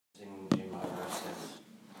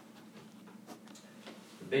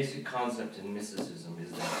basic concept in mysticism is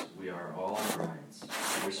that we are all brides,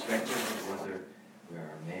 irrespective of whether we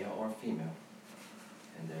are male or female,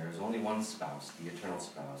 and there is only one spouse, the eternal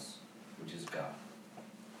spouse, which is God.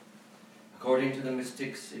 According to the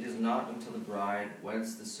mystics, it is not until the bride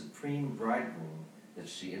weds the supreme bridegroom that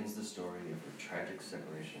she ends the story of her tragic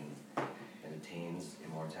separation and attains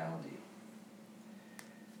immortality.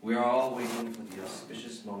 We are all waiting for the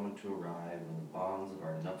auspicious moment to arrive when the bonds of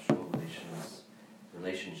our nuptial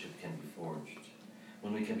relationship can be forged,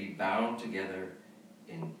 when we can be bound together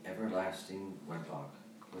in everlasting wedlock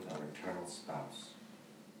with our eternal spouse.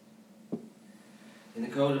 In the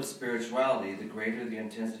code of spirituality, the greater the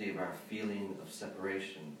intensity of our feeling of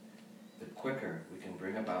separation, the quicker we can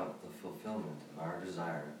bring about the fulfillment of our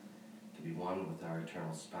desire to be one with our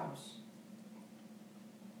eternal spouse.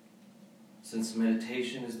 Since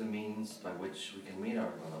meditation is the means by which we can meet our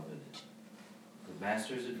beloved, the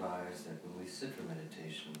Masters advise that when we sit for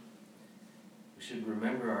meditation, we should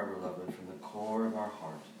remember our beloved from the core of our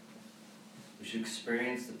heart. We should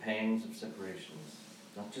experience the pangs of separations,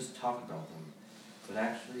 not just talk about them, but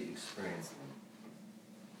actually experience them.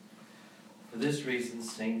 For this reason,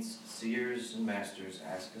 saints, seers, and masters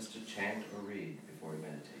ask us to chant or read before we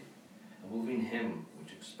meditate, a moving hymn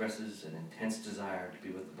which expresses an intense desire to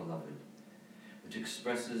be with the beloved, which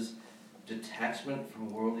expresses detachment from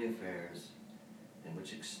worldly affairs, and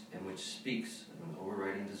which speaks of an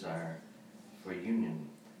overriding desire for union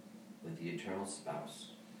with the eternal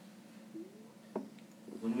spouse.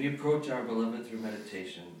 When we approach our beloved through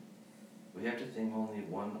meditation, we have to think only of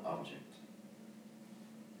one object.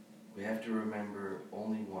 We have to remember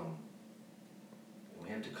only one. And we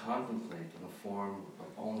have to contemplate on the form of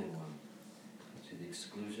only one, to the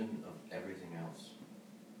exclusion of everything else.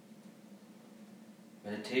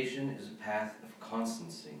 Meditation is a path of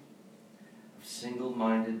constancy, of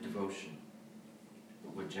single-minded devotion.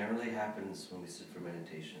 But what generally happens when we sit for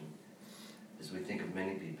meditation is we think of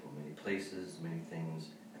many people, many places, many things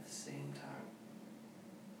at the same time.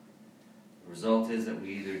 The result is that we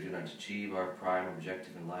either do not achieve our prime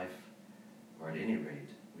objective in life, or at any rate,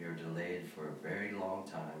 we are delayed for a very long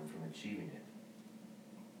time from achieving it.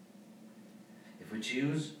 If we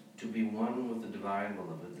choose to be one with the Divine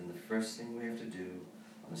Beloved, then the first thing we have to do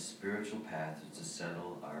on the spiritual path is to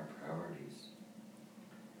settle our priorities.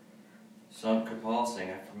 Sant Kirpal Singh,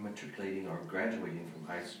 after matriculating or graduating from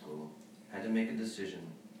high school, had to make a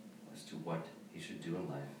decision as to what he should do in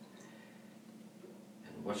life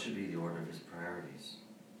and what should be the order of his priorities.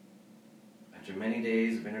 After many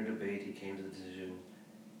days of inner debate, he came to the decision,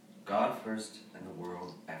 God first and the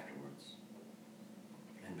world afterwards.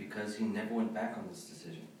 And because he never went back on this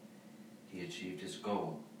decision, he achieved his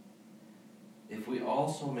goal. If we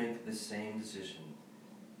also make the same decision,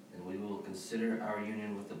 then we will consider our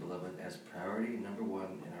union with the Beloved as priority number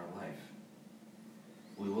one in our life.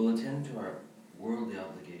 We will attend to our worldly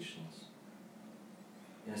obligations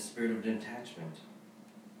in a spirit of detachment.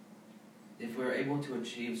 If we are able to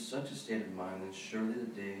achieve such a state of mind, then surely the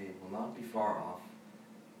day will not be far off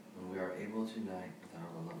when we are able to unite with our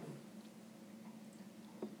beloved.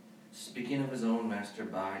 Speaking of his own master,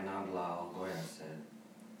 Bhai Nandlal Goya said,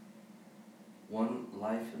 "One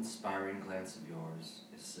life-inspiring glance of yours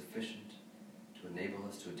is sufficient to enable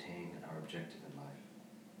us to attain our objective in life."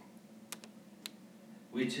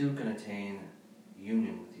 We too can attain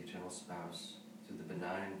union with the eternal spouse through the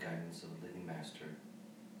benign guidance of the living Master,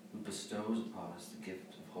 who bestows upon us the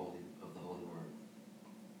gift of the Holy Word.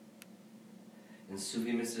 In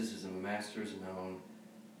Sufi mysticism,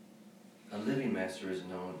 a living master is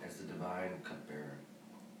known as the divine cupbearer.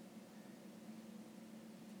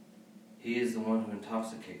 He is the one who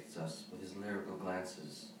intoxicates us with his lyrical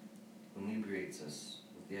glances, who inebriates us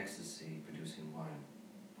with the ecstasy-producing wine.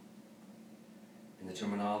 In the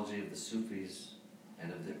terminology of the Sufis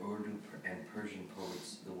and of the Urdu and Persian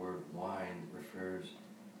poets, the word wine refers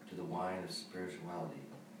to the wine of spirituality.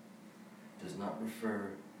 It does not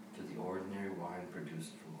refer to the ordinary wine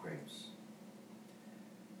produced from grapes.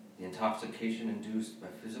 The intoxication induced by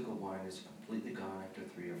physical wine is completely gone after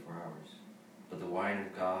 3 or 4 hours. But the wine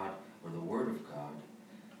of God, or the Word of God,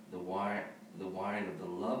 the wine of the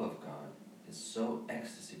love of God, is so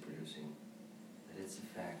ecstasy-producing that its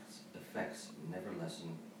effects never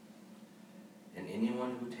lessen, and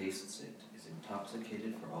anyone who tastes it is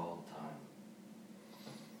intoxicated for all time.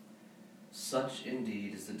 Such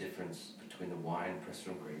indeed is the difference between the wine pressed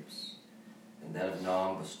from grapes and that of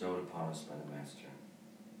Nam bestowed upon us by the Master.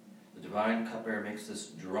 The divine cupbearer makes us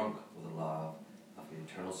drunk with the love of the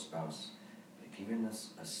eternal spouse by giving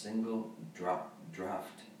us a single draught,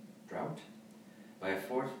 by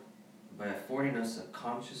affording us a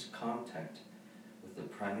conscious contact with the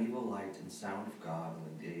primeval light and sound of God on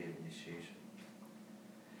the day of initiation.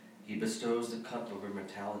 He bestows the cup of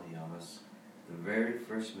immortality on us the very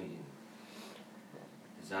first meeting.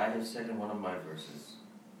 As I have said in one of my verses,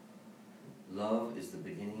 love is the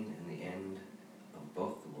beginning and the end of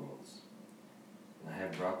both the worlds, and I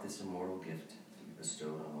have brought this immortal gift to be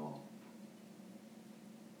bestowed on all.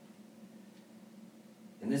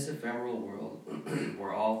 In this ephemeral world,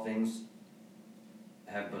 where all things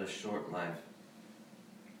have but a short life,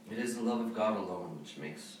 it is the love of God alone which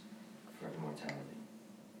makes for immortality.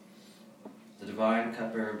 The divine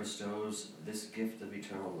cupbearer bestows this gift of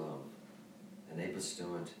eternal love, and they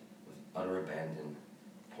bestow it with utter abandon,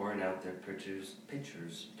 pouring out their pictures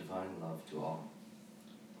of divine love to all.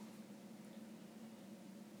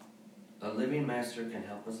 A living master can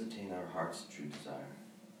help us attain our heart's true desire.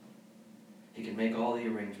 He can make all the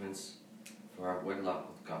arrangements for our wedlock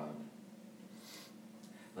with God.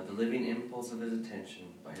 But the living impulse of his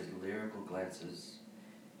attention, by his lyrical glances,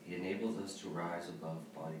 he enables us to rise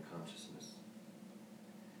above body consciousness.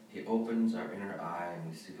 He opens our inner eye and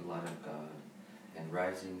we see the light of God, and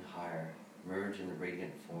rising higher, merge in the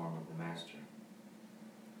radiant form of the Master.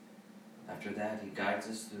 After that, he guides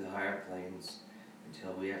us through the higher planes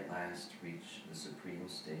until we at last reach the supreme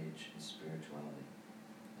stage in spirituality.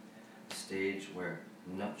 A stage where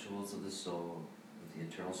nuptials of the soul with the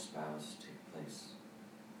eternal spouse take place.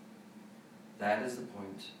 That is the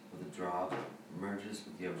point where the drop merges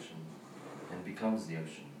with the ocean and becomes the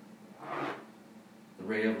ocean. The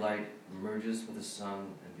ray of light merges with the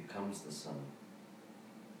sun and becomes the sun.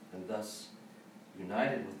 And thus,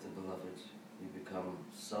 united with the beloved, we become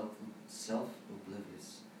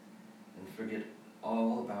self-oblivious and forget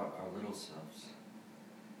all about our little selves.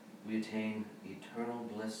 We attain eternal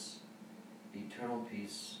bliss, eternal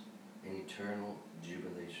peace, and eternal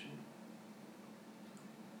jubilation.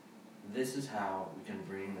 This is how we can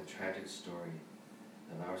bring the tragic story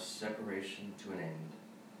of our separation to an end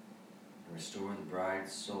and restore the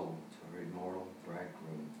bride's soul to her immortal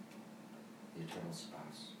bridegroom, the eternal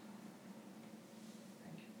spouse.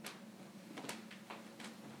 Thank you.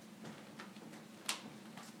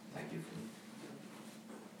 Thank you, Phil.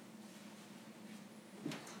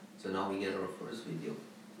 So now we get our first video.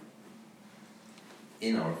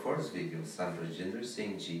 In our first video, Sant Rajinder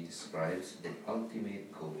Singh Ji describes the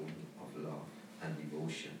ultimate goal of love and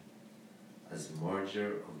devotion as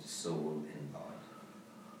merger of the soul in God.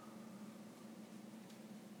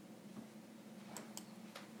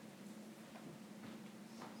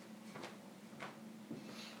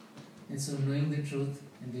 And so knowing the truth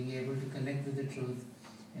and being able to connect with the truth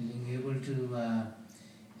and being able to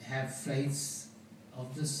have flights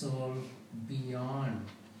of the soul beyond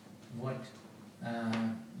what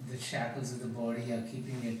the shackles of the body are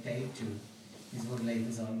keeping it tied to is what life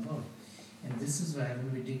is all about. And this is why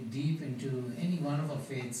when we dig deep into any one of our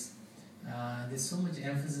faiths, there's so much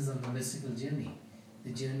emphasis on the mystical journey,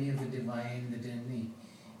 the journey of the divine, the journey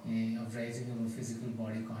of rising above physical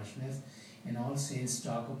body consciousness, and all saints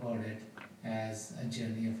talk about it as a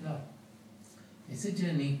journey of love. It's a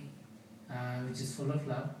journey which is full of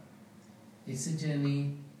love. It's a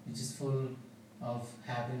journey which is full of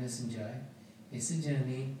happiness and joy. It's a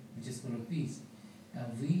journey which is full of peace.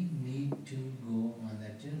 We need to go on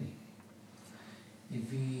that journey. If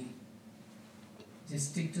we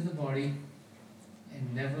just stick to the body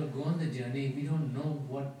and never go on the journey, we don't know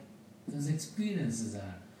what those experiences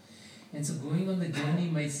are. And so going on the journey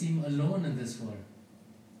might seem alone in this world.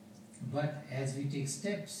 But as we take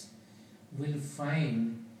steps, we'll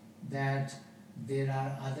find that there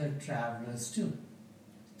are other travelers too.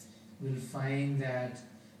 We'll find that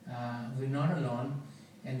we're not alone,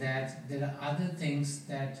 and that there are other things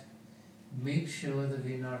that make sure that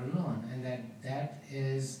we're not alone, and that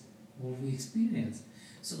is what we experience.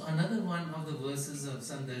 So another one of the verses of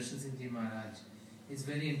Sant Darshan Singh Maharaj is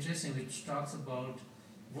very interesting, which talks about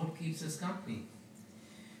what keeps us company.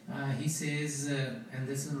 He says, and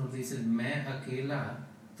this is what he says, "Main akela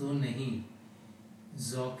to nahi,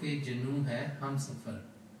 zauke janu hai hum safar."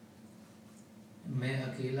 Main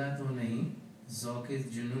akela to nahi, zauke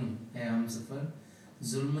janu hai hum safar,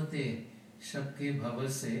 zulmate shab ke bhavar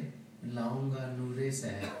se launga noore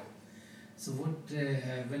seher. So what,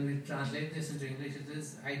 when we translate this into English, it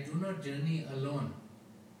is, I do not journey alone.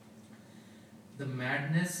 The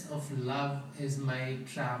madness of love is my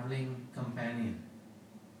traveling companion.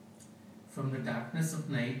 From the darkness of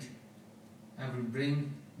night, I will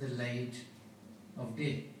bring the light of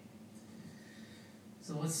day.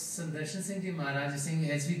 So what Sant Darshan Singh Ji Maharaj is saying,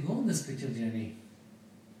 as we go on the spiritual journey,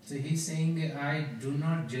 so he's saying, I do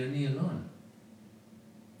not journey alone.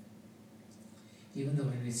 Even though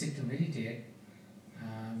when we sit to meditate,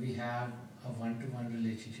 we have a one-to-one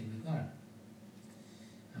relationship with God.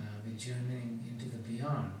 We're journeying into the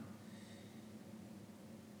beyond.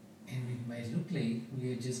 And it might look like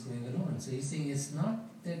we are just going alone. So he's saying it's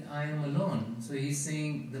not that I am alone. So he's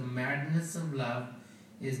saying the madness of love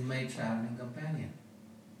is my traveling companion.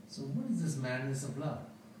 So what is this madness of love?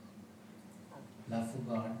 Love for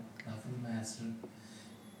God, love for the Master,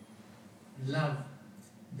 love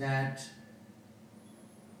that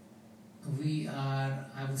we are,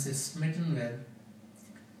 I would say, smitten with,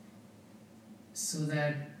 so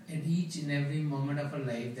that at each and every moment of our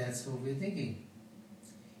life, that's what we're thinking.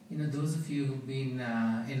 You know, those of you who've been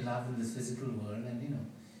in love in this physical world, and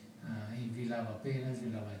we love our parents,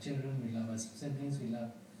 we love our children, we love our siblings, we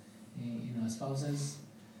love our spouses,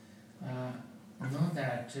 know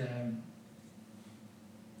that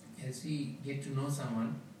as we get to know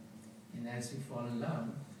someone and as we fall in love,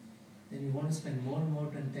 then we want to spend more and more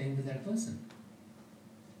time with that person.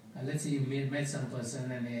 Let's say you met some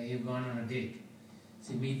person and you've gone on a date.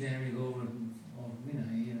 So you meet them, you go over,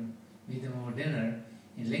 meet them over dinner,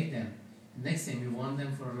 you like them. And next time you want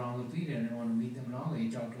them for a longer period, you want to meet them longer,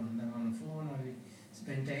 you talk to them on the phone, or you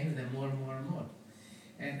spend time with them more and more and more.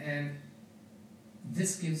 And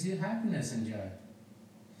this gives you happiness and joy.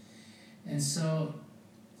 And so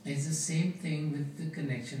it's the same thing with the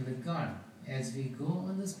connection with God. As we go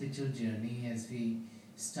on the spiritual journey, as we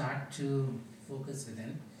start to focus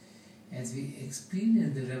within, as we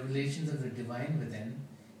experience the revelations of the divine within,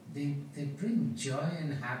 they bring joy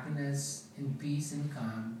and happiness and peace and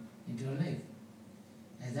calm into our life.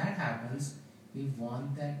 As that happens, we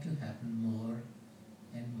want that to happen more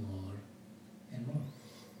and more and more.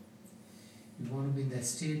 We want to be in that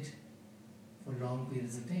state for long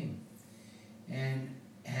periods of time. And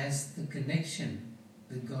as the connection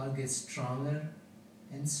with God gets stronger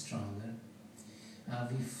and stronger,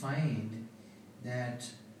 we find that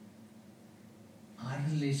our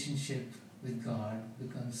relationship with God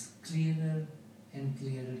becomes clearer and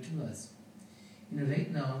clearer to us.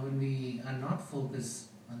 Right now, when we are not focused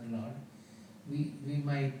on the Lord, we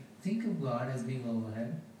might think of God as being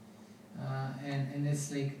overhead, and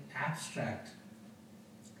it's like abstract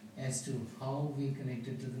as to how we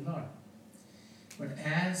connected to the Lord. But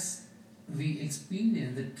as we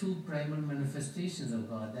experience the two primal manifestations of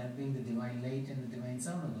God, that being the divine light and the divine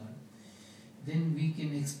sound of God, then we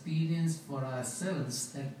can experience for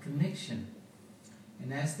ourselves that connection.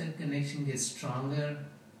 And as that connection gets stronger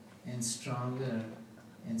and stronger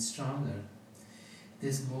and stronger,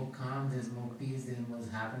 there's more calm, there's more peace, there's more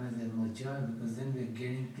happiness, there's more joy, because then we're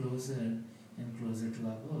getting closer and closer to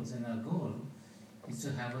our goals. And our goal is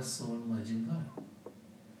to have a soul merge in God.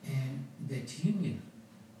 And that union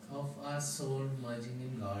of our soul merging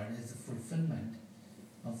in God is the fulfillment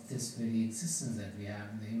of this very existence that we have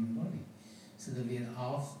in the human body. So that we are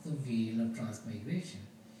off the wheel of transmigration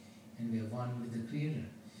and we are one with the Creator.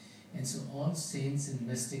 And so all saints and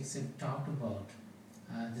mystics have talked about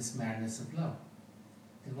this madness of love.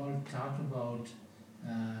 They've all talked about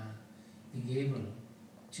being able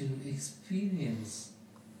to experience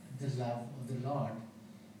the love of the Lord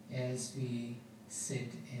as we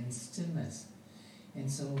sit in stillness.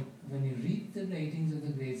 And so when you read the writings of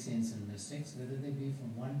the great saints and mystics, whether they be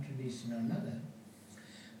from one tradition or another,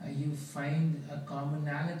 you find a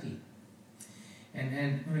commonality.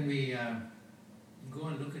 And when we go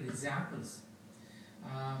and look at examples,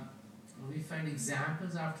 we find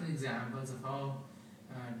examples after examples of how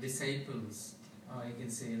disciples, or you can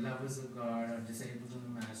say lovers of God or disciples of the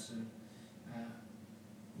Master,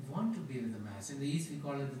 want to be with the Master. In the East we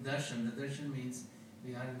call it the Darshan. The Darshan means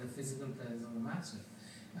we are in the physical presence of the Master,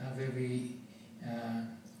 where we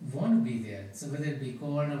want to be there. So whether it be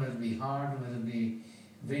cold or whether it be hot or whether it be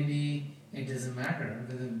windy, it doesn't matter.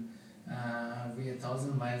 Whether we are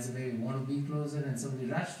 1,000 miles away, we want to be closer, and so we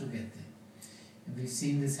rush to get there. And we've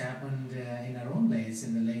seen this happen in our own lives,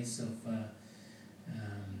 in the lives of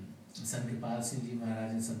Sant Kirpal Singh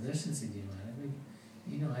Maharaj and Sant Darshan Singh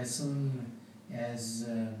Maharaj. As soon as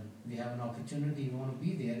we have an opportunity, we want to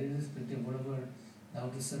be there, irrespective of whatever the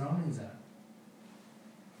outer surroundings are.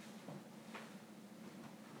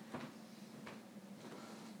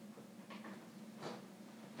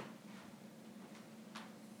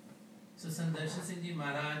 So Sant Darshan Singh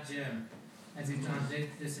Maharaj, as he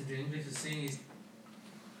translates this into English, is saying is,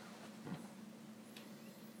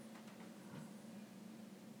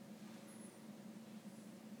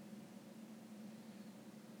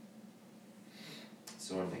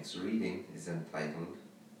 so our next reading is entitled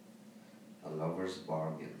A Lover's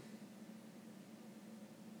Bargain.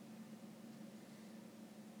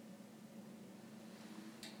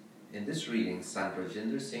 In this reading, Sant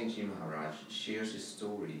Rajinder Singh Ji Maharaj shares his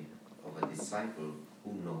story of a disciple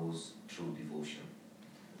who knows true devotion.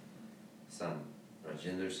 Sant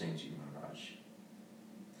Rajinder Singh Ji Maharaj.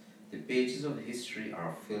 The pages of history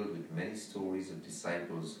are filled with many stories of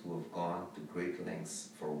disciples who have gone to great lengths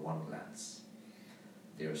for one glance.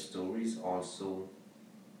 There are stories also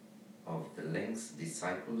of the lengths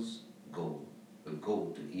disciples will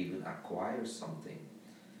go to even acquire something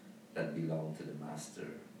that belonged to the Master.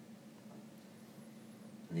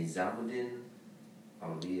 Nizamuddin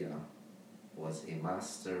Auliya was a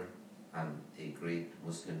master and a great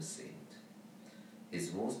Muslim saint.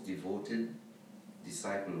 His most devoted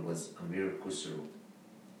disciple was Amir Khusro,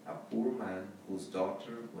 a poor man whose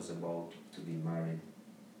daughter was about to be married,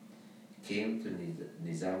 came to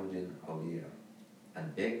Nizamuddin Auliya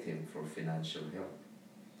and begged him for financial help.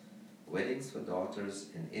 Weddings for daughters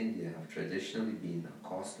in India have traditionally been a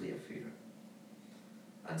costly affair,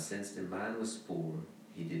 and since the man was poor,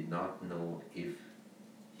 he did not know if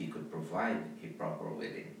he could provide a proper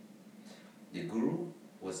wedding. The Guru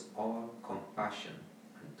was all compassion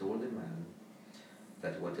and told the man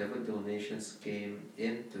that whatever donations came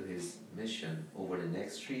into his mission over the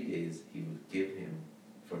next 3 days, he would give him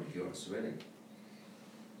for the girl's wedding.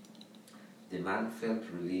 The man felt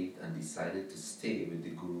relieved and decided to stay with the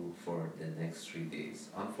Guru for the next 3 days.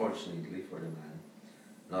 Unfortunately for the man,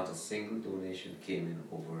 not a single donation came in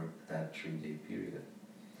over that 3-day period.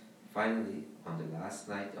 Finally, on the last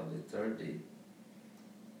night of the 3rd day,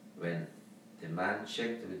 when the man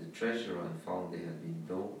checked with the treasurer and found there had been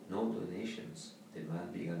no donations, the man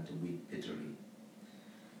began to weep bitterly.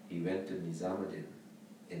 He went to Nizamuddin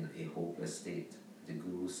in a hopeless state. The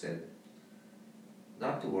Guru said,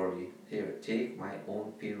 "Not to worry, here, take my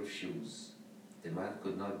own pair of shoes." The man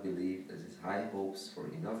could not believe that his high hopes for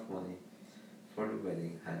enough money for the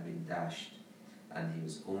wedding had been dashed, and he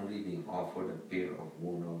was only being offered a pair of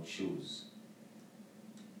worn-out shoes.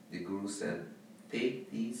 The Guru said,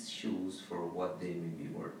 "Take these shoes for what they may be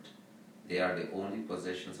worth. They are the only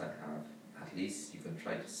possessions I have. At least you can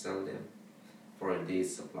try to sell them for a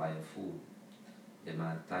day's supply of food." The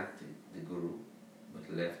man thanked the Guru,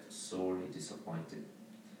 but left sorely disappointed.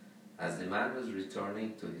 As the man was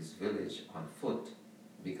returning to his village on foot,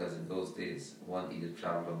 because in those days one either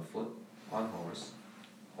traveled on foot, on horse,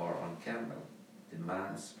 or on camel, the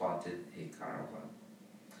man spotted a caravan.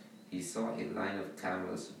 He saw a line of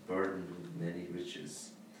camels burdened with many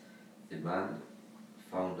riches. The man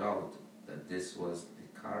found out that this was the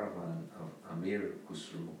caravan of Amir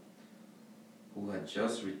Khusro, who had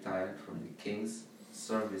just retired from the king's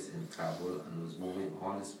service in Kabul and was moving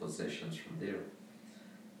all his possessions from there.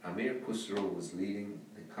 Amir Khusro was leading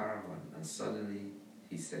the caravan, and suddenly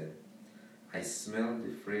he said, "I smell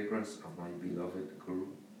the fragrance of my beloved Guru."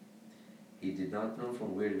 He did not know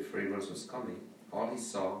from where the fragrance was coming. All he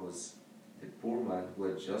saw was the poor man who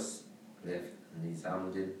had just left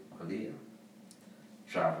Nizamuddin Auliya,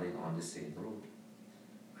 traveling on the same road.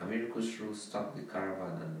 Amir Khusro stopped the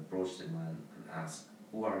caravan and approached the man and asked,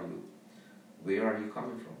 "Who are you? Where are you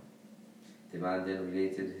coming from?" The man then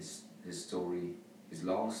related his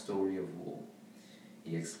long story of woe.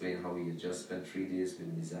 He explained how he had just spent 3 days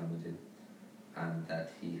with Nizamuddin and that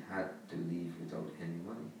he had to leave without any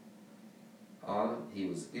money. All he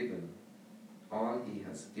has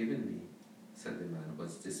given me, said the man,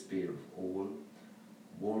 was this pair of old,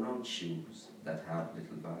 worn-out shoes that have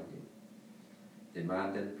little value. The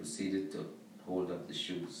man then proceeded to hold up the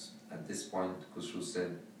shoes. At this point, Khusro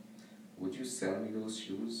said, "Would you sell me those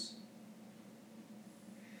shoes?"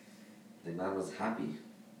 The man was happy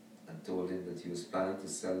and told him that he was planning to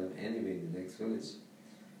sell them anyway in the next village,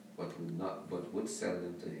 but would sell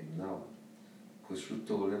them to him now. Khusro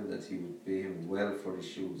told him that he would pay him well for the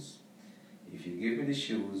shoes. "If you give me the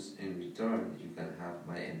shoes, in return you can have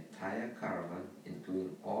my entire caravan,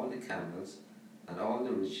 including all the camels and all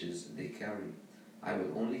the riches they carry. I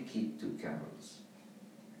will only keep 2 camels."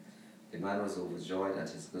 The man was overjoyed at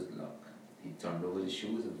his good luck. He turned over the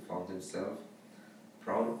shoes and found himself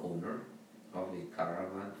proud owner of a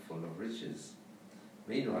caravan full of riches.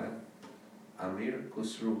 Meanwhile, Amir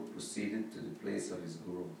Khusro proceeded to the place of his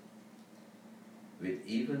Guru. With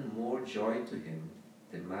even more joy to him,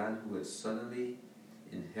 the man who had suddenly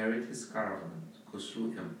inherited his caravan,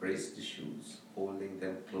 Khusro embraced the shoes, holding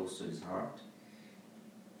them close to his heart.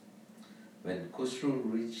 When Khusro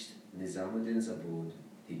reached Nizamuddin's abode,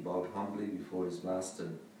 he bowed humbly before his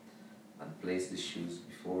master and placed the shoes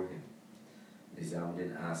before him.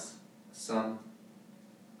 Nizamuddin asked, "Son,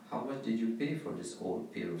 how much did you pay for this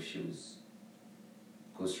old pair of shoes?"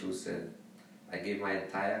 Khusro said, "I gave my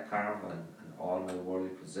entire caravan and all my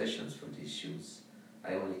worldly possessions for these shoes.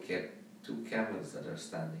 I only kept 2 camels that are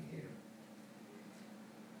standing here.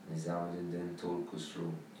 Nizamuddin then told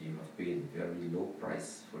Khusro, you have paid a very low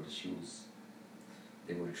price for the shoes.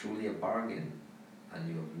 They were truly a bargain, and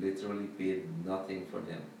you have literally paid nothing for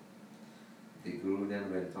them. The Guru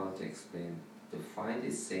then went on to explain, to find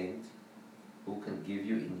a saint who can give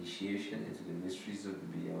you initiation into the mysteries of the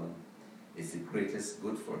beyond is the greatest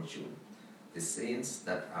good fortune. The saints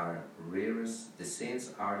are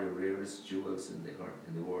the rarest jewels in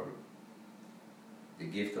the world. The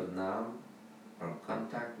gift of Nam, or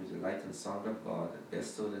contact with the light and sound of God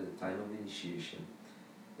bestowed at the time of initiation,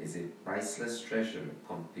 is a priceless treasure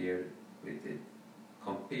compared with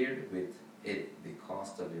it, the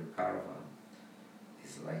cost of your caravan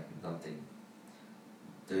is like nothing.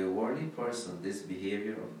 To a worldly person, this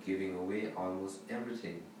behavior of giving away almost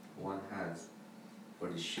everything one has for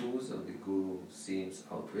the shoes of the Guru seems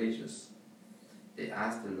outrageous. They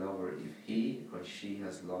ask the lover if he or she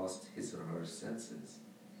has lost his or her senses.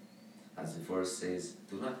 As the verse says,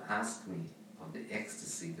 do not ask me of the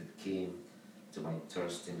ecstasy that came to my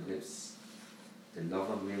thirsting lips. The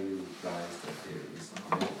lover merely replies that there is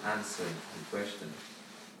no answer to the question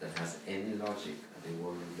that has any logic at a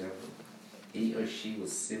worldly level. He or she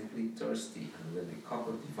was simply thirsty, and when the cup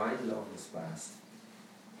of divine love was passed,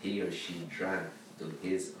 he or she drank to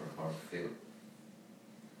his or her fill.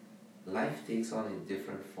 Life takes on a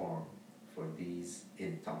different form for these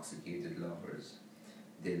intoxicated lovers.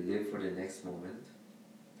 They live for the next moment,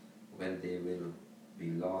 when they will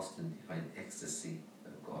be lost in divine ecstasy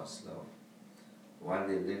of God's love. While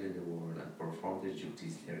they live in the world and perform their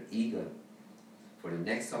duties, they are eager for the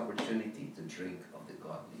next opportunity to drink of the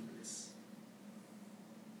godly bliss.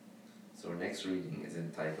 So our next reading is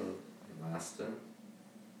entitled The Master.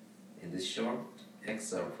 In this short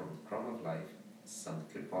excerpt from the Crown of Life, Sant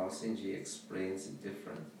Kirpal Singh explains the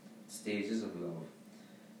different stages of love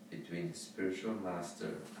between the spiritual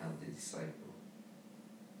master and the disciple.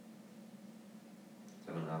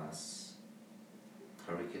 So I'm going to ask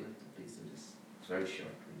Curriculum to please do this. It's very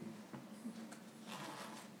short reading.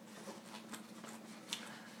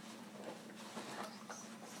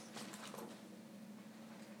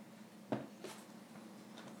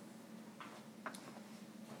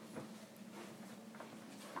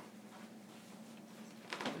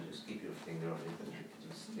 So just keep your finger on it and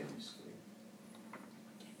just stay on the screen.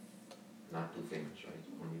 Not 2 fingers, right?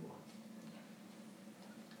 Only 1.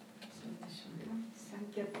 Sant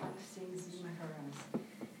Kirpal Singh Maharaj.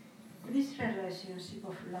 This relationship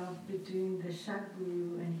of love between the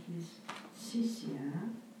Sadguru and his Sishya,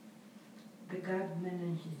 the godman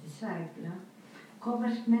and his disciple,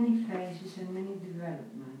 covers many phases and many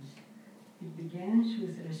developments. It begins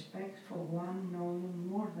with respect for one knowing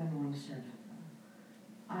more than oneself.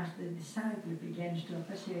 As the disciple begins to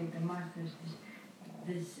appreciate the master's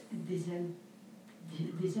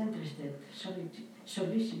disinterested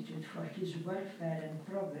solicitude for his welfare and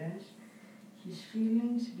progress, his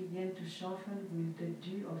feelings begin to soften with the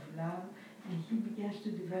dew of love, and he begins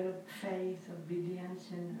to develop faith,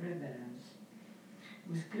 obedience, and reverence.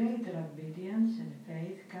 With greater obedience and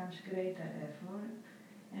faith comes greater effort,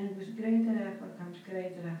 and with greater effort comes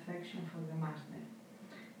greater affection for the Master.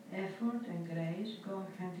 Effort and grace go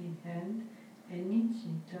hand in hand, and each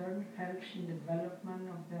in turn helps in the development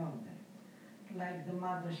of the other. Like the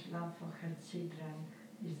mother's love for her children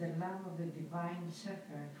is the love of the divine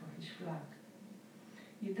shepherd for his flock.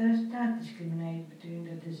 It does not discriminate between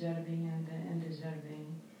the deserving and the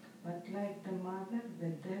undeserving, but like the mother,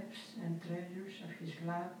 the depths and treasures of his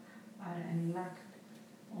love are unlocked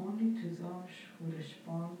only to those who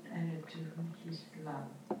respond and return his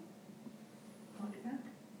love. Hold that?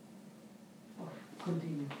 Oh,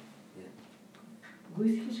 continue.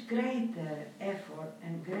 With his greater effort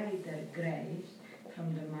and greater grace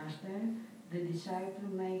from the Master, the disciple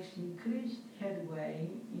makes increased headway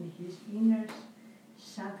in his inner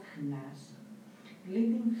sadhanas,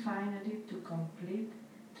 leading finally to complete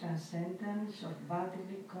transcendence of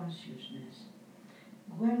bodily consciousness.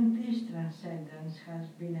 When this transcendence has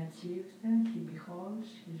been achieved, he beholds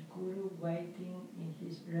his Guru waiting in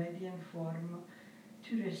his radiant form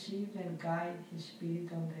to receive and guide his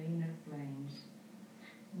spirit on the inner planes.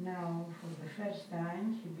 Now, for the first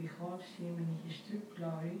time, he beholds him in his true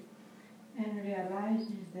glory and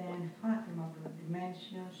realizes the unfathomable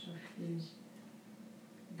dimensions of his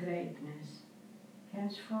greatness.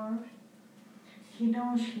 Henceforth, he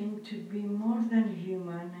knows him to be more than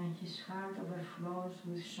human, and his heart overflows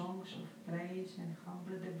with songs of praise and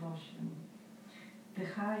humble devotion. The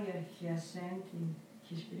higher he ascends in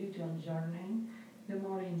his spiritual journey, the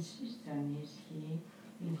more insistent is he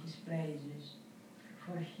in his praises.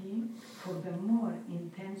 for him, for the more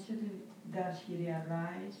intensely does he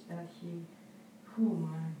realize that he,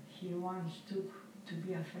 whom he once took to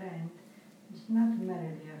be a friend, is not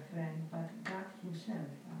merely a friend, but God himself,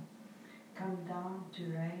 come down to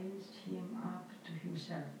raise him up to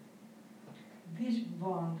himself. This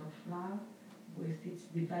bond of love, with its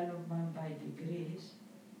development by degrees,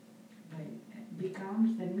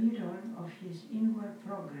 becomes the mirror of his inward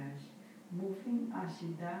progress, moving as he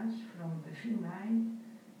does from the finite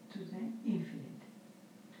to the infinite.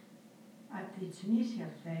 At its initial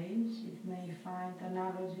phase, it may find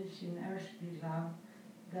analogies in earthly love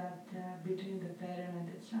that between the parent and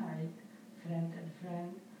the child, friend and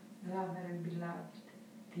friend, lover and beloved,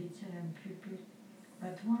 teacher and pupil.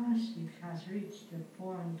 But once it has reached the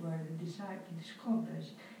point where the disciple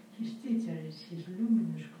discovers his teacher is his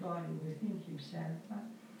luminous glory within himself,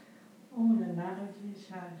 all analogies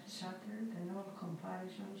are shattered and all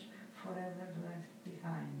comparisons forever left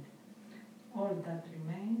behind. All that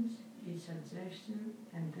remains is a gesture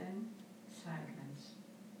and then silence.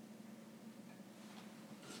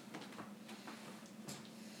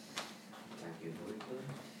 Thank you, Bhakti.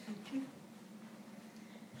 Thank you.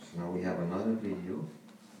 So now we have another video.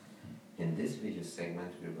 In this video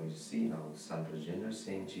segment, we're going to see how Sant Rajinder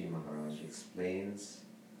Singh Ji Maharaj explains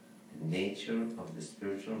the nature of the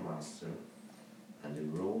spiritual master and the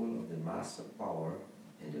role of the master power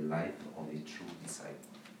in the life of a true disciple.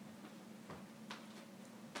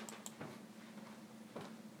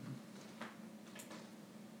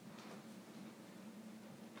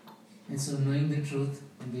 And so knowing the truth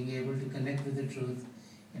and being able to connect with the truth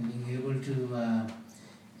and being able to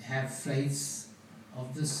have flights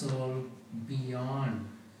of the soul beyond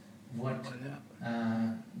what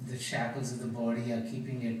the shackles of the body are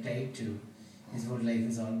keeping it tied to is what life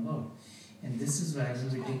is all about. And this is why when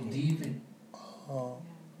we dig deep in... Oh,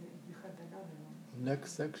 You had another one.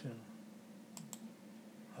 next section.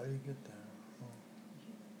 How do you get there?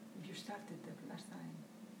 You started the last time,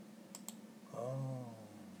 Oh,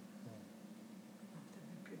 after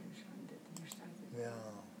the previous one that you started. yeah.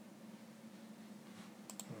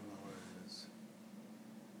 I don't know where it is.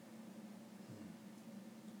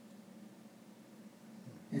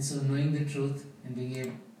 And so knowing the truth and being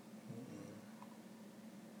able...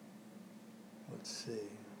 Let's see.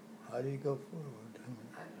 How do you go forward?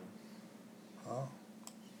 I know. Huh?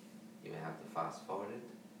 You have to fast forward it.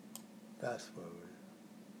 Fast forward.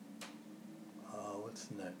 What's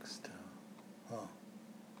next? Huh?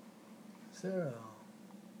 Is there a...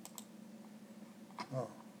 Oh.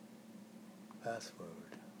 Fast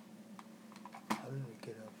forward. How did we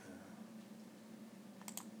get up there?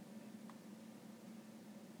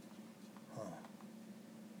 Huh.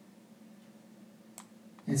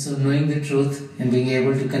 And so knowing the truth and being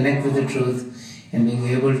able to connect with the truth and being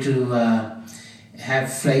able to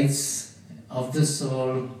have flights of the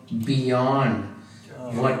soul beyond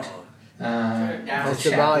what That's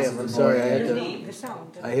the volume. I'm sorry, The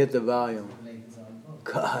sound. I hit the volume. life is all about.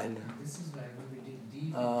 God. This is why when we dig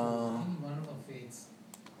deep into any one of our faiths,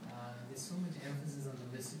 there's so much emphasis on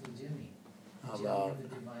the mystical journey. The journey About, of the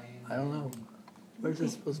divine. I don't know. Where's it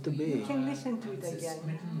supposed to You be? can listen to it It's again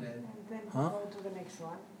smitten with, and then Huh? go to the next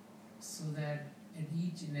one. so that at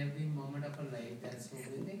each and every moment of our life, that's what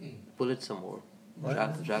we're thinking. Pull it some more. What?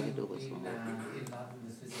 Drag it over some more. In love in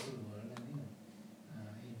the physical world, and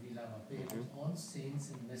in we love our parents. All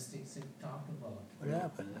saints and mystics have talked about What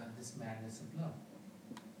happened? this madness of love.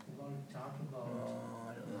 They've all talked about Oh,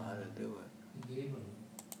 I don't know how to do it. being able.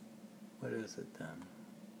 What is it then?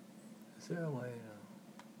 Is there a way to...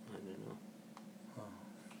 I don't know.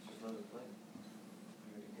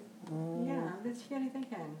 Oh. Yeah, let's hear it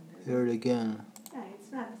again. Hear it again. Yeah,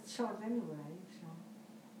 it's not short anyway, so.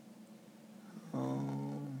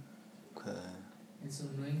 Oh, okay. And so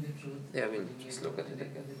knowing the truth. Yeah, we'll being just able look at to it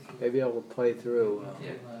connect again. with the truth, Maybe I will play through.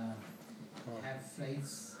 to, have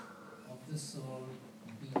flights of the soul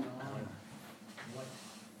beyond what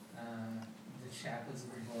the shackles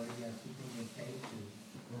of the body are keeping it tied to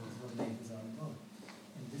is what life is all about.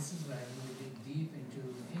 And this is why when we dig deep into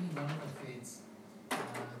any one of our faiths,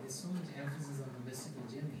 there's so much emphasis on the mystical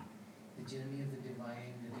journey, the journey of the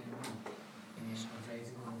divine, the demon, and of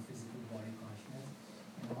rising over physical body consciousness.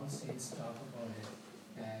 And all saints talk about it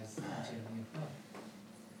as a journey of love.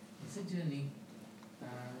 It's a journey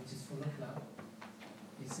which is full of love.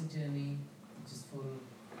 It's a journey which is full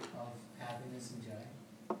of happiness and joy.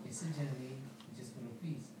 It's a journey which is full of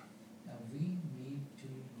peace. We need to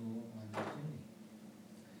go on that journey.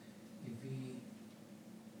 If we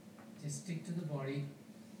just stick to the body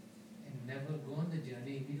and never go on the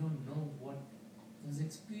journey, we don't know what those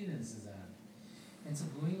experiences are. And so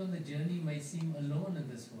going on the journey might seem alone in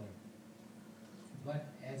this world.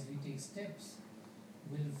 But as we take steps,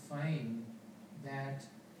 we'll find that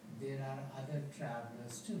there are other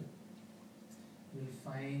travelers too. We'll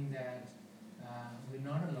find that we're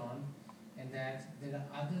not alone, and that there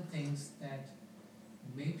are other things that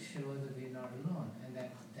make sure that we're not alone, and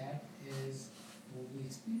that is what we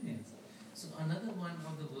experience. So another one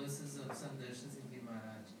of the verses of Sant Darshan Singh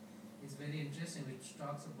Maharaj is very interesting, which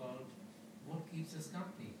talks about what keeps us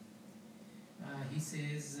company. He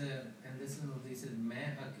says, and this is what he says,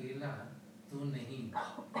 मैं अकेला तो नहीं,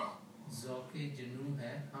 ज़ौक़े जुनून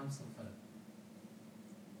है हम सफ़र.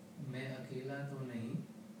 मैं अकेला तो नहीं,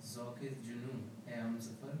 ज़ौक़े जुनून है हम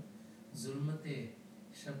सफ़र. ज़ुल्मते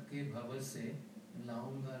शब के भंवर से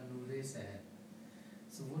लाऊंगा नूरे सहर.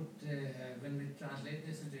 So what, when we translate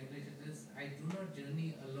this into English, it is, I do not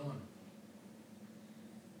journey alone.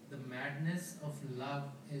 The madness of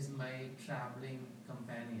love is my traveling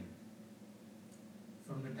companion.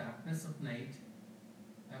 From the darkness of night,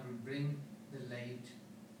 I will bring the light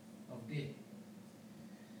of day.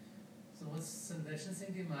 So what Sant Darshan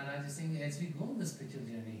Singh Maharaj is saying, as we go on the spiritual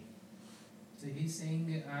journey, so he's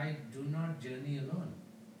saying, I do not journey alone.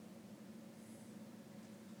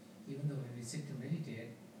 Even though when we sit to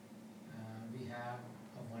meditate, we have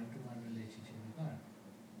a one-to-one relationship with God.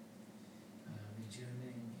 We're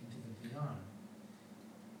journeying into the beyond.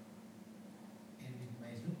 And it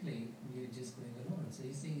might look like we're just going alone. So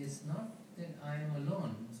he's saying it's not that I am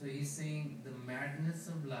alone. So he's saying the madness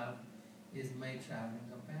of love is my traveling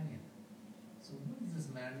companion. So what is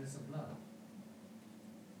this madness of love?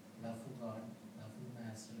 Love for God, love for the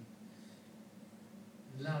Master.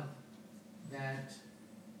 Love that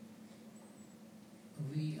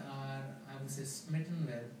we are, I would say, smitten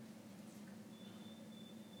with,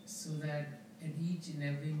 so that at each and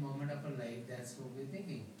every moment of our life, that's what we're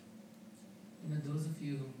thinking. You know, those of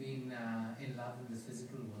you who've been in love in this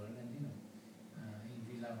physical world, and you know,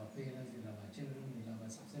 we love our parents, we love our children, we love our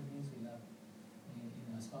siblings, we love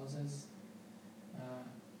our spouses.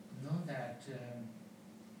 Know that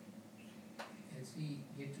as we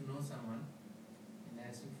get to know someone, and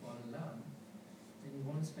as we fall in love, then you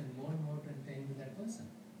want to spend more and more time with that person.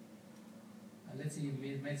 Let's say you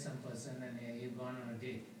met some person and you've gone on a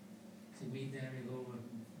date. So you meet them, you go over,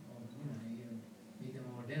 you meet them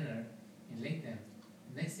over dinner, you like them.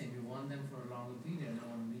 Next time you want them for a longer period, you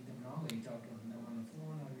want to meet them longer, you talk to them on the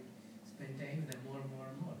phone, or you spend time with them more and more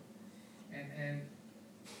and more. And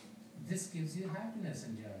this gives you happiness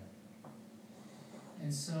and joy.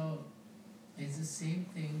 And so it's the same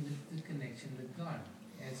thing with the connection with God.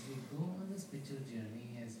 As we go on the spiritual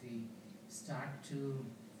journey, as we start to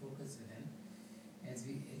focus within, as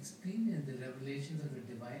we experience the revelations of the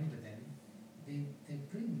divine within, they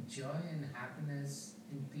bring joy and happiness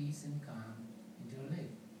and peace and calm into our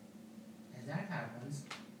life. As that happens,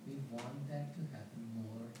 we want that to happen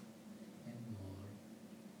more and more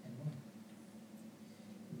and more.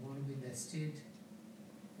 We want to be in that state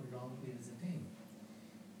for long periods of time.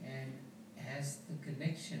 And as the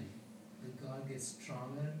connection with God gets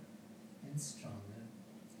stronger and stronger,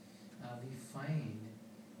 we find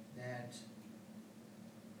that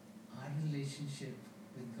our relationship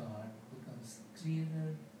with God becomes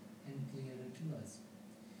clearer and clearer to us.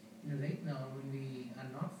 You know, right now when we are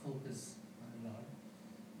not focused on the Lord,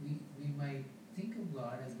 we might think of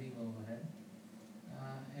God as being overhead,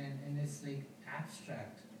 and it's like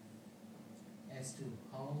abstract as to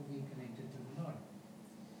how we connected to the Lord.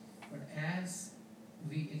 But as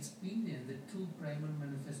we experience the two primal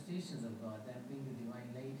manifestations of God, that being the divine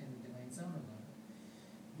light and the divine sound of God,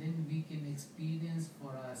 then we can experience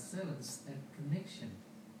for ourselves that connection.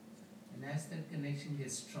 And as that connection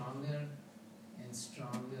gets stronger and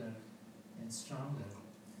stronger and stronger,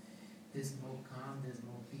 there's more calm, there's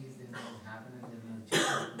more peace, there's more happiness, there's more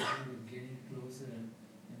joy. We're getting closer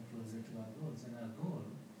and closer to our goals. And our goal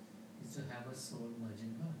is to have a soul merge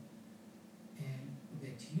in God. And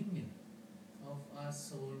that union of our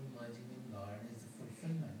soul merging in God is the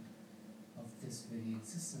fulfillment of this very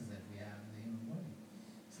existence that we have in the human body.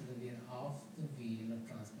 So that we are off the wheel of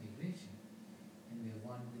transmigration and we are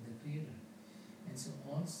one with the Creator. And so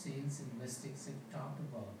all saints and mystics have talked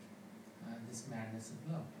about this madness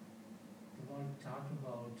of love. They've all talked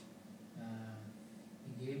about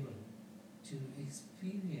being able to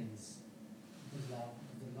experience the love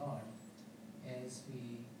of the Lord as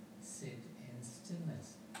we sit in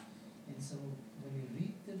stillness. And so when you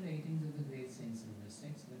read the writings of the great saints and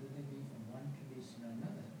mystics, whether they be from one tradition or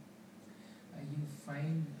another, you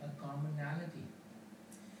find a commonality.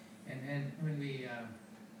 And when we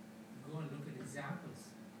go and look at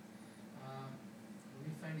examples,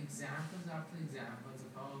 we find examples after examples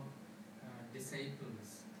of how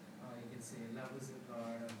disciples, or you can say lovers of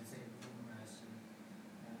God or disciples of the Master,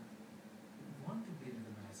 want to be with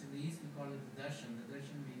the Master. In the East we call it the Darshan. The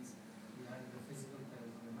Darshan means we are in the physical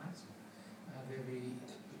presence of the Master, where we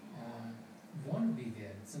want to be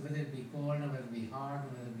there. So whether it be cold or whether it be hot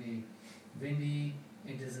or whether it be windy,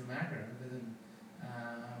 it doesn't matter. Whether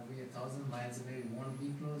we are 1,000 miles away, we want to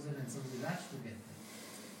be closer, and so we rush to get there.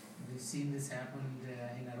 We've seen this happen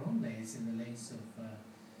in our own lives, in the lives of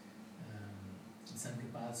Sant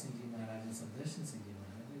Kirpal Singh Ji Maharaj and Darshan Singh Ji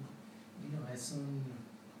Maharaj. As soon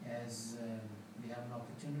as we have an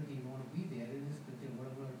opportunity, we want to be there, irrespective of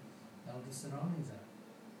whatever the outer surroundings are.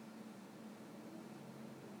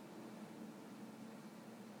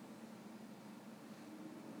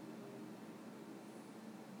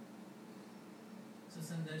 So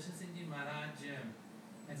Sant Darshan Singh Ji Maharaj,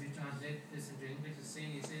 as we translate this into English, is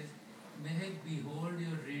saying, he says, "May I behold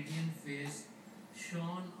your radiant face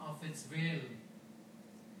shorn of its veil.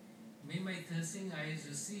 May my thirsting eyes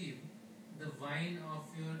receive the wine of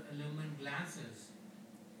your illumined glances.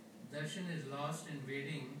 Darshan is lost in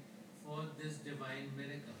waiting for this divine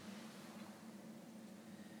miracle."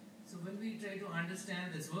 So when we try to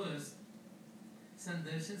understand this verse, Sant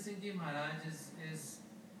Darshan Singh Ji Maharaj is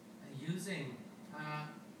using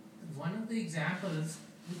one of the examples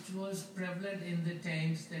which was prevalent in the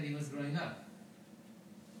times that he was growing up.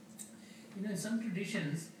 In some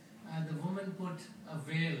traditions, the woman put a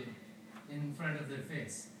veil in front of their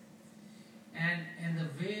face. And the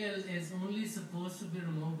veil is only supposed to be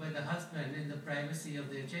removed by the husband in the privacy of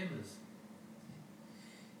their chambers.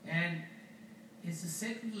 And it's a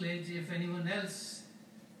sacrilege if anyone else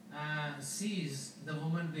sees the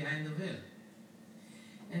woman behind the veil.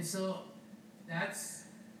 And so that's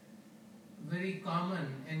very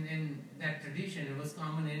common in that tradition. It was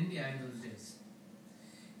common in India in those days.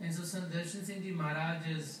 And so Sant Darshan Singh Ji Maharaj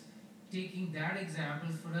is taking that example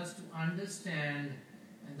for us to understand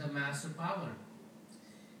the master power.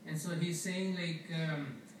 And so he's saying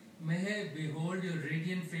may I behold your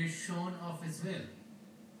radiant face shorn of its veil.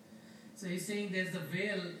 So he's saying there's the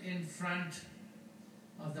veil in front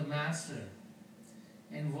of the master.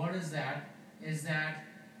 And what is that? Is that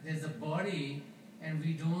there's a body and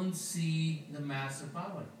we don't see the master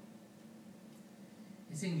power.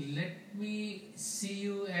 He's saying, let me see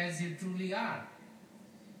you as you truly are.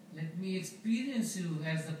 Let me experience you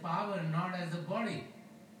as the power, not as the body.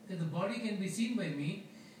 Because the body can be seen by me,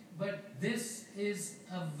 but this is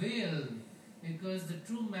a veil, because the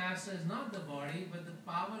true master is not the body, but the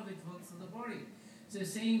power which works in the body. So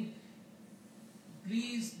he's saying,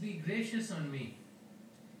 please be gracious on me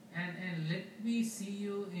and let me see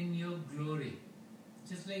you in your glory.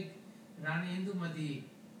 Just like Rani Indumati,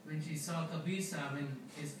 when she saw Kabir Sahib in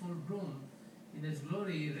his full bloom, in his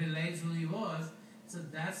glory, realized who he was. So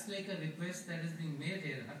that's like a request that is being made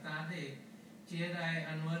here. Hatade Cherai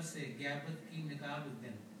Anwar se Gyapat ki Niqab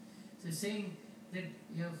Udden. So he's saying that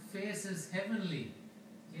your face is heavenly,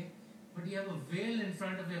 okay? But you have a veil in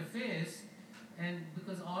front of your face, and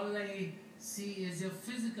because all I see is your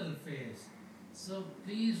physical face. So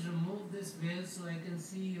please remove this veil so I can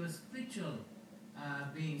see your spiritual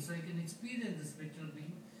being, so I can experience the spiritual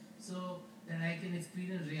being, so that I can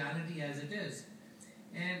experience reality as it is.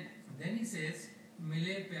 And then he says,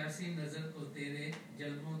 Mile pyasi nazar ko tere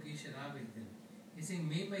jalbon ki sharab ek din. He's saying,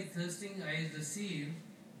 may my thirsting eyes receive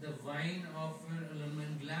the wine of your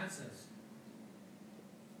illumined glances.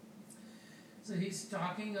 So he's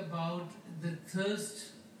talking about the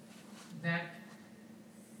thirst that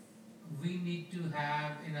we need to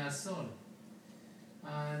have in our soul.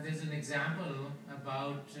 There's an example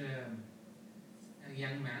about a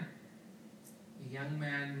young man. A young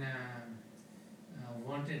man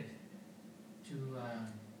wanted to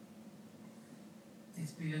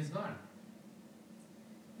experience God.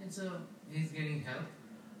 And so he's getting help,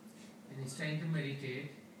 and he's trying to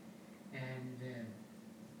meditate, and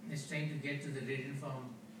he's trying to get to the radiant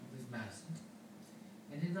form of his master,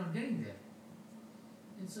 and he's not getting there.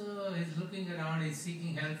 And so he's looking around, he's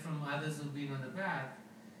seeking help from others who've been on the path,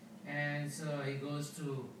 and so he goes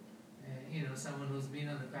to someone who's been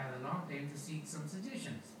on the path a long time to seek some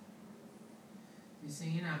suggestions. He's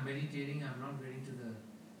saying, I'm meditating, I'm not getting to the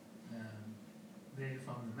radiant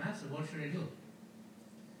form of the master, what should I do?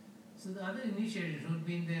 So the other initiated, who'd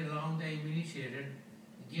been there a long time, initiated,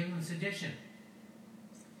 gave him a suggestion.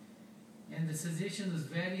 And the suggestion was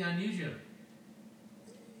very unusual.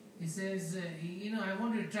 He says, I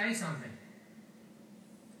want to try something.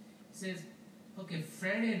 He says, okay,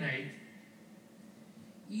 Friday night,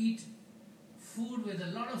 eat food with a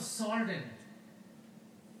lot of salt in it.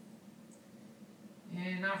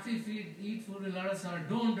 And after you eat food with a lot of salt,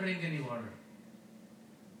 don't drink any water.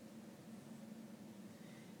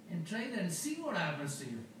 And try that and see what happens to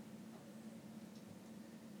you.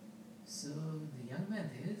 So the young man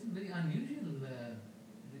there is a very unusual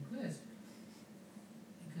request.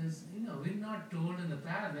 Because, we're not told in the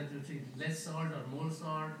past that to take less salt or more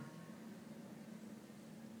salt.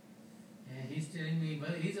 And he's telling me,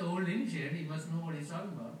 well, he's an old initiate, he must know what he's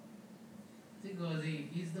talking about. Because he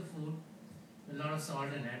eats the food, a lot of salt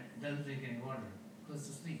in it, doesn't drink any water, goes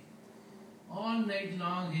to sleep. All night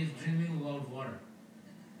long he's dreaming about water.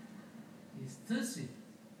 He's thirsty.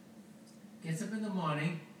 Gets up in the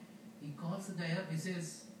morning, he calls the guy up, he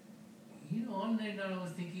says, all night long I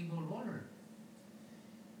was thinking about water.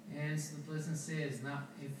 And so the person says, now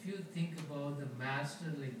if you think about the master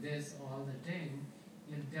like this all the time,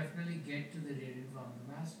 you'll definitely get to the radiant form of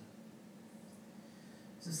the master.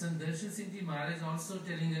 So Sant Darshan Singh Ji Maharaj is also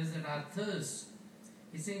telling us that our thirst,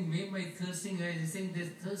 he's saying, make my thirsting eyes, he's saying there's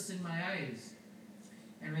thirst in my eyes.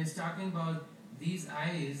 And when he's talking about these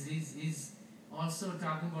eyes, he's also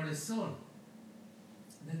talking about his soul.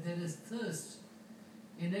 That there is thirst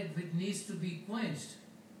in it which needs to be quenched.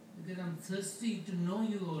 Because I'm thirsty to know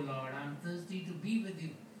you, O Lord. I'm thirsty to be with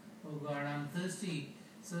you, O God. I'm thirsty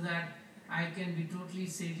so that I can be totally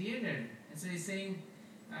satiated. And so he's saying,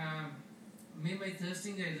 may my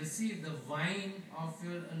thirsting eyes receive the wine of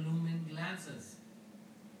your illumined glances.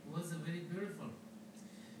 Words are very beautiful.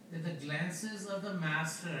 That the glances of the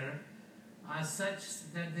Master are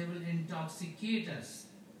such that they will intoxicate us.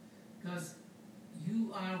 Because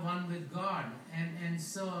you are one with God. And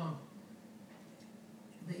so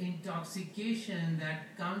the intoxication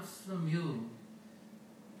that comes from you,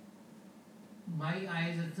 my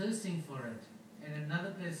eyes are thirsting for it. And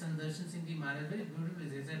another place, Sant Darshan Singh Ji Maharaj very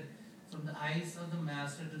beautifully said, from the eyes of the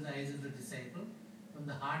Master to the eyes of the disciple, from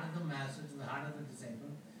the heart of the Master to the heart of the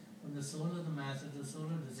disciple, from the soul of the Master to the soul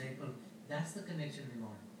of the disciple, that's the connection we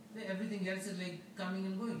want. Everything else is like coming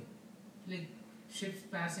and going, like ships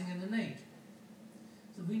passing in the night.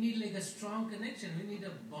 So we need like a strong connection, we need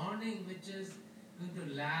a bonding which is going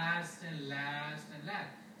to last and last and last.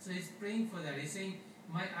 So he's praying for that. He's saying,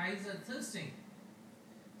 my eyes are thirsting.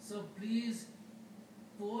 So please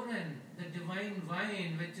pour in the divine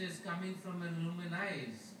wine which is coming from illumined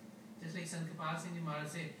eyes. Just like Sant Kirpal Ji Maharaj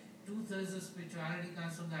said, 2/3 of spirituality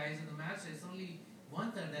comes from the eyes of the Master. It's only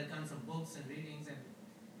 1/3 that comes from books and readings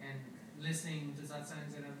and listening to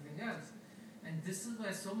satsangs and everything else. And this is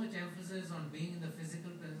why so much emphasis on being in the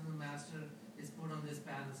physical presence of the Master is put on this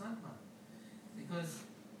path of Santma. Because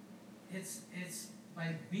it's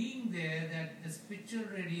by being there that the spiritual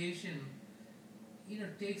radiation,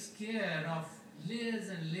 takes care of layers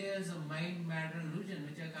and layers of mind, matter, illusion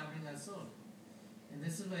which are covering our soul. And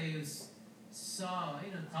this is why you saw,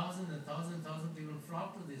 thousands and thousands of people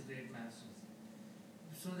flock to these great masters,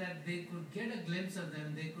 so that they could get a glimpse of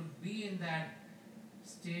them. They could be in that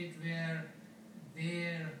state where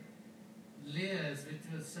their layers which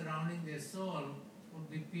were surrounding their soul would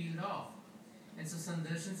be peeled off. And so Sant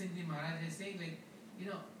Darshan Singh Ji Maharaj is saying,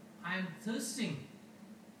 I am thirsting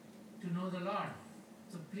to know the Lord.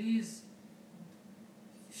 So please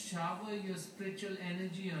shower your spiritual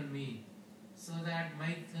energy on me so that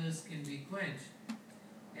my thirst can be quenched.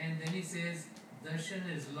 And then he says,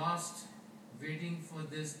 Darshan is lost waiting for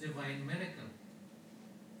this divine miracle.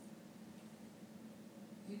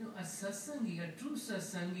 A satsangi, a true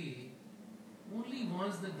satsangi, only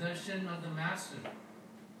wants the darshan of the Master,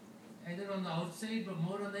 either on the outside but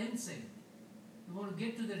more on the inside. We want to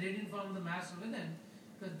get to the radiant form of the Master within,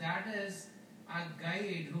 because that is our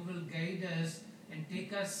guide who will guide us and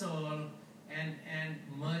take our soul and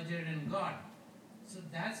merge it in God. So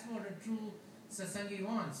that's what a true satsangi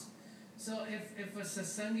wants. So if a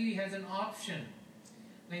satsangi has an option,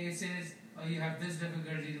 like it says, you have this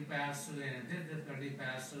difficulty to pass through and this difficulty to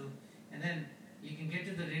pass through, and then you can get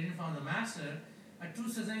to the radiant form of the Master, a true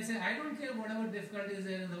satsangi says, I don't care whatever difficulty is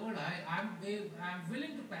there in the world, I'm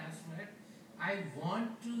willing to pass through it. I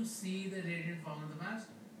want to see the radiant form of the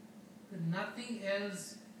Master. But nothing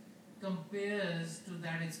else compares to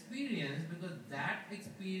that experience, because that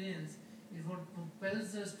experience is what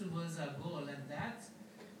propels us towards our goal, and that's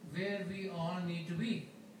where we all need to be.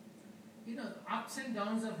 Ups and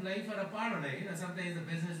downs of life are a part of it. Sometimes the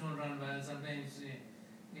business won't run well, sometimes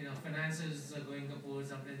finances are going upwards,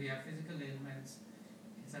 sometimes we have physical ailments,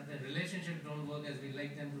 sometimes relationships don't work as we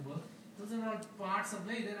like them to work. Those are all parts of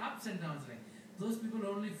life. They're ups and downs. Like those people who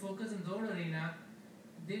only focus in that arena,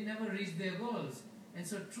 they never reach their goals. And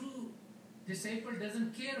so true disciple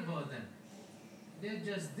doesn't care about them. They're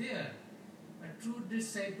just there. A true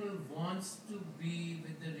disciple wants to be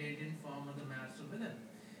with the radiant form of the Master within,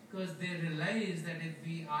 because they realize that if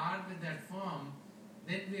we are with that form,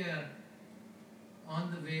 then we are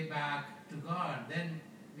on the way back to God, then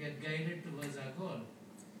we are guided towards our goal.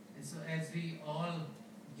 And so as we all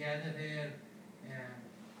gather here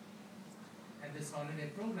at this holiday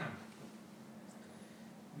program,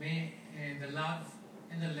 may the love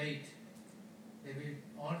and the light that we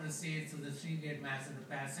all received through the three great masters of the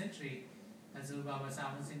past century, Hazur Baba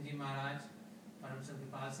Sawan Singh Ji Maharaj, Param Sant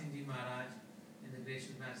Kirpal Singh Ji Maharaj, and the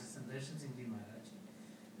gracious Master Sant Darshan Singh Ji Maharaj,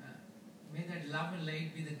 may that love and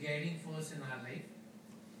light be the guiding force in our life.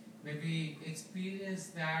 May we experience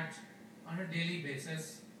that on a daily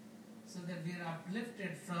basis, so that we are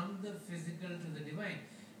uplifted from the physical to the divine.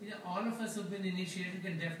 All of us who have been initiated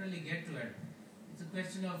can definitely get to it. It's a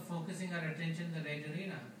question of focusing our attention in the right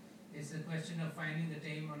arena. It's a question of finding the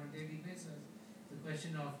time on a daily basis. It's a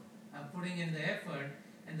question of putting in the effort,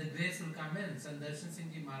 and the grace will come in. Sant Darshan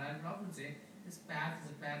Singh Ji Maharaj will often say, this path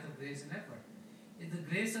is a path of grace and effort. It's the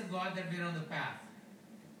grace of God that we are on the path.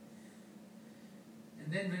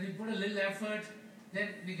 And then when we put a little effort, then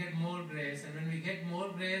we get more grace. And when we get more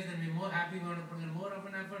grace, then we're more happy. We want to put a little more of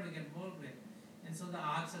an effort, we get more grace. And so the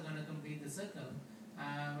arcs are going to complete the circle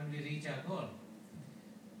when we reach our goal.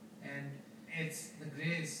 And it's the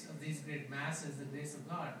grace of these great masses, the grace of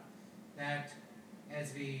God, that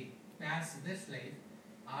as we pass this life,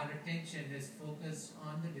 our attention is focused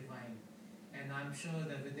on the divine. And I'm sure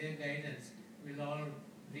that with their guidance, we'll all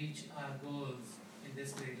reach our goals in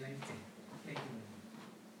this great lifetime. Thank you very much.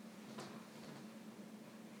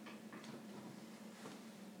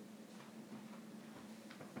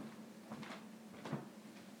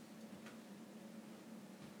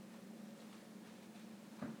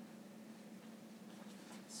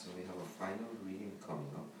 So we have a final reading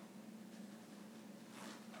coming up.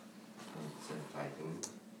 And it's entitled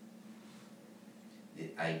The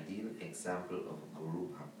Ideal Example of Guru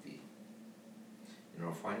Bhakti. In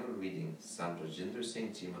our final reading, Sant Rajinder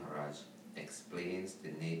Singh Ji Maharaj explains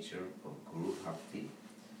the nature of Guru Bhakti,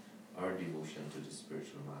 our devotion to the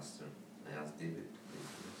spiritual master. I ask David to please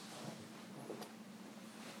do this.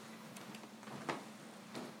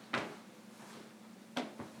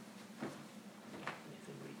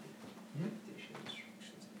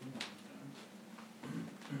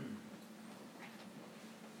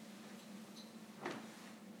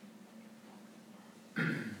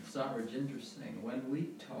 Sant Rajinder Singh, when we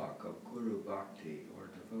talk of Guru Bhakti or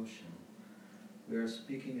devotion, we are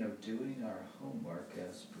speaking of doing our homework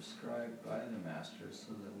as prescribed by the Master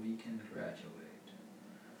so that we can graduate.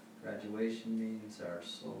 Graduation means our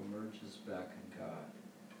soul merges back in God.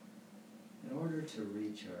 In order to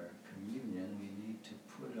reach our communion, we need to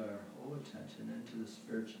put our whole attention into the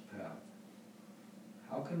spiritual path.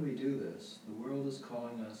 How can we do this? The world is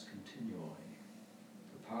calling us continually.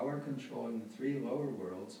 The power controlling the three lower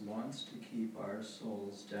worlds wants to keep our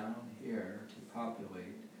souls down here to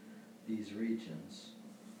populate these regions.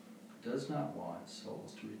 It does not want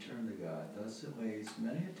souls to return to God. Thus it lays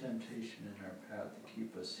many a temptation in our path to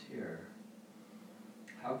keep us here.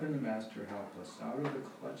 How can the Master help us out of the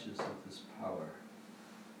clutches of this power?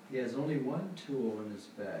 He has only one tool in his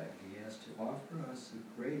bag. He has to offer us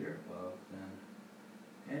a greater love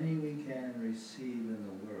than any we can receive in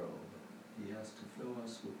the world. He has to fill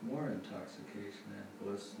us with more intoxication and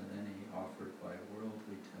bliss than any offered by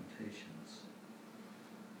worldly temptations.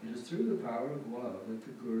 It is through the power of love that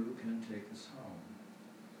the Guru can take us home.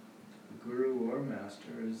 The Guru or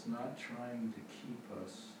Master is not trying to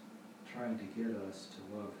get us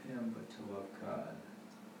to love him, but to love God.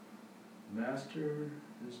 The Master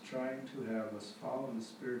is trying to have us follow the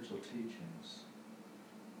spiritual teachings,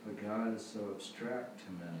 but God is so abstract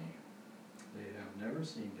to many. They have never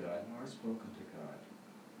seen God nor spoken to God.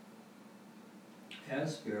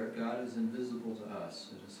 As spirit, God is invisible to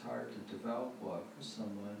us. It is hard to develop love for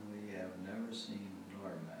someone we have never seen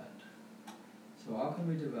nor met. So how can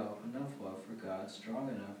we develop enough love for God strong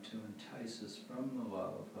enough to entice us from the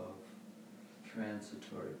love of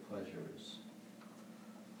transitory pleasures?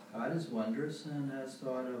 God is wondrous and has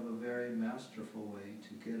thought of a very masterful way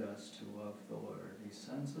to get us to love the Lord. He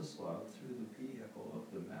sends us love through the vehicle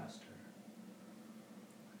of the Master.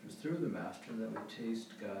 It is through the Master that we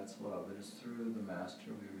taste God's love. It is through the Master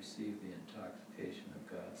we receive the intoxication of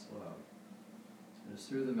God's love. It is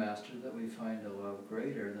through the Master that we find a love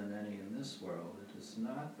greater than any in this world. It is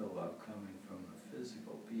not the love coming from the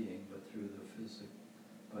physical being, but through the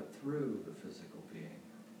physical being.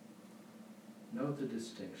 Note the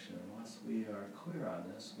distinction. Unless we are clear on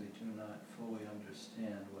this, we do not fully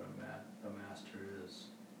understand what the Master is.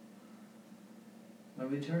 When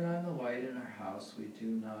we turn on the light in our house, we do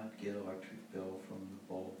not get electric bill from the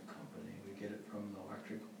bulb company. We get it from the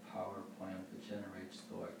electric power plant that generates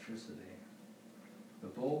the electricity. The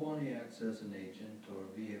bulb only acts as an agent or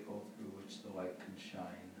vehicle through which the light can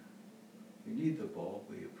shine. We need the bulb,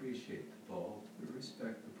 we appreciate the bulb, we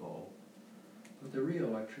respect the bulb, but the real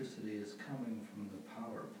electricity is coming from the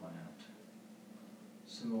power plant.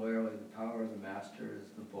 Similarly, the power of the master is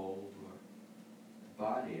the bulb, or the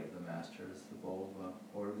body of the master is the bulb,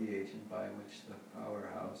 or the agent by which the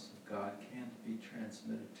powerhouse of God can't be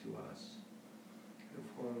transmitted to us. It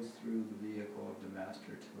flows through the vehicle of the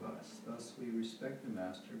master to us. Thus we respect the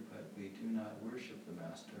master, but we do not worship the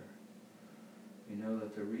master. We know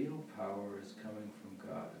that the real power is coming from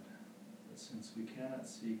God. But since we cannot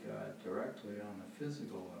see God directly on the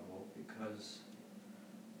physical level, because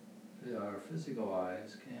our physical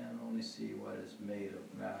eyes can only see what is made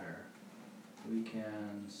of matter, we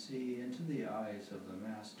can see into the eyes of the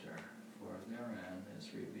master, for therein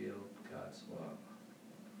is revealed God's love.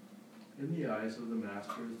 In the eyes of the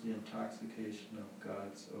master is the intoxication of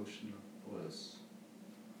God's ocean of bliss.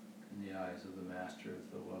 In the eyes of the master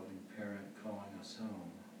is the loving parent calling us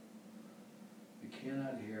home. We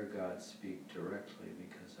cannot hear God speak directly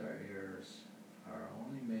because our ears are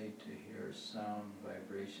only made to hear sound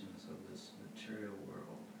vibrations of this material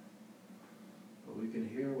world. But we can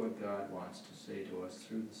hear what God wants to say to us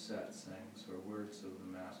through the satsangs or words of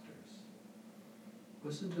the masters.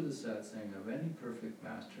 Listen to the satsang of any perfect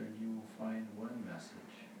master and you will find one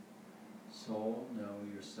message. Soul, know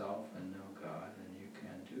yourself and know God, and you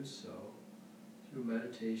can do so through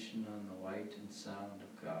meditation on the light and sound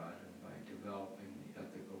of God and by developing the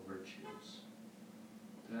ethical virtues.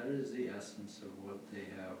 That is the essence of what they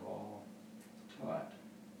have all taught.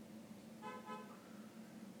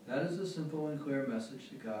 That is a simple and clear message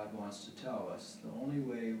that God wants to tell us. The only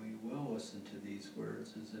way we will listen to these words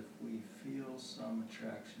is if we feel some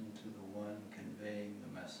attraction to the one conveying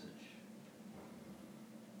the message.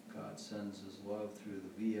 God sends his love through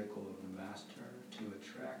the vehicle of the master to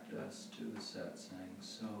attract us to the satsang,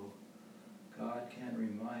 so God can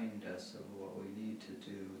remind us of what we need to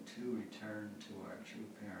do to return to our true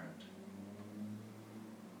parent.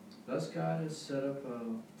 Thus God has set up a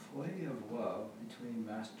play of love between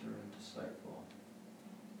master and disciple.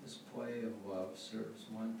 This play of love serves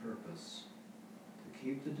one purpose: to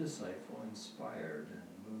keep the disciple inspired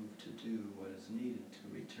and moved to do what is needed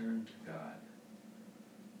to return to God.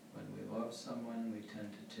 When we love someone, we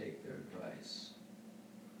tend to take their advice.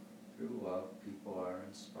 Through love, people are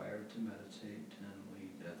inspired to meditate and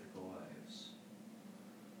lead ethical lives.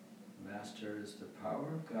 The master is the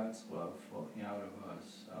power of God's love flowing out of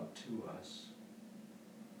us, out to us.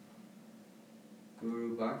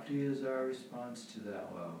 Guru Bhakti is our response to that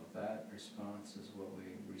love. That response is what we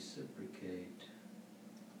reciprocate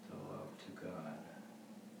the love to God.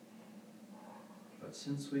 But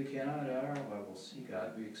since we cannot at our level see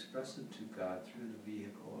God, we express it to God through the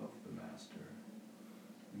vehicle of the Master.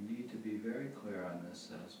 We need to be very clear on this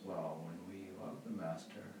as well. When we love the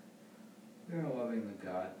Master, we are loving the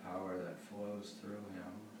God power that flows through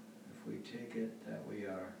him. If we take it that we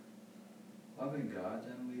are loving God,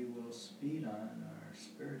 then we will speed on our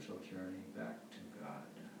spiritual journey back to God.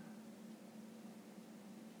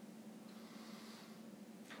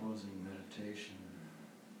 Closing meditation.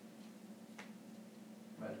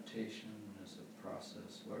 Meditation is a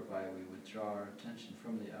process whereby we withdraw our attention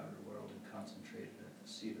from the outer world and concentrate it at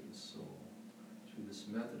the seat of the soul. Through this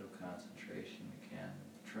method of concentration, we can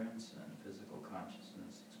transcend physical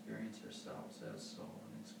consciousness, experience ourselves as soul,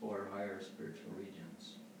 and explore higher spiritual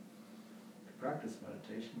regions. To practice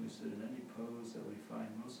meditation, we sit in any pose that we find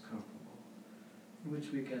most comfortable, in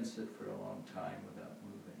which we can sit for a long time without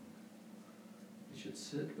moving. We should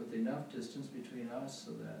sit with enough distance between us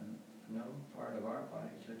so that no part of our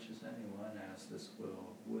body touches anyone, as this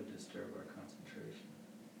would disturb our concentration.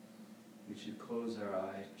 We should close our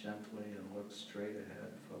eyes gently and look straight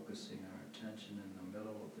ahead, focusing our attention in the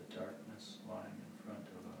middle of the darkness lying in front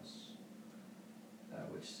of us.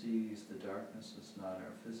 That which sees the darkness is not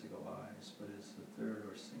our physical eyes, but is the third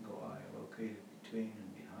or single eye located between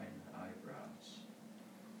and behind the eyebrows.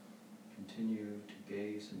 Continue to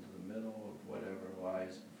gaze into the middle of whatever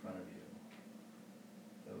lies in front of you.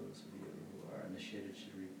 Those of you who are initiated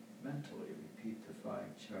should mentally repeat the 5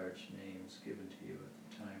 charged names given to you at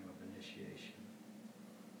the time of initiation.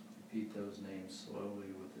 Repeat those names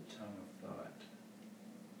slowly with the tongue of thought.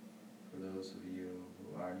 For those of you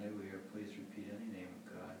who are new here, please repeat any name of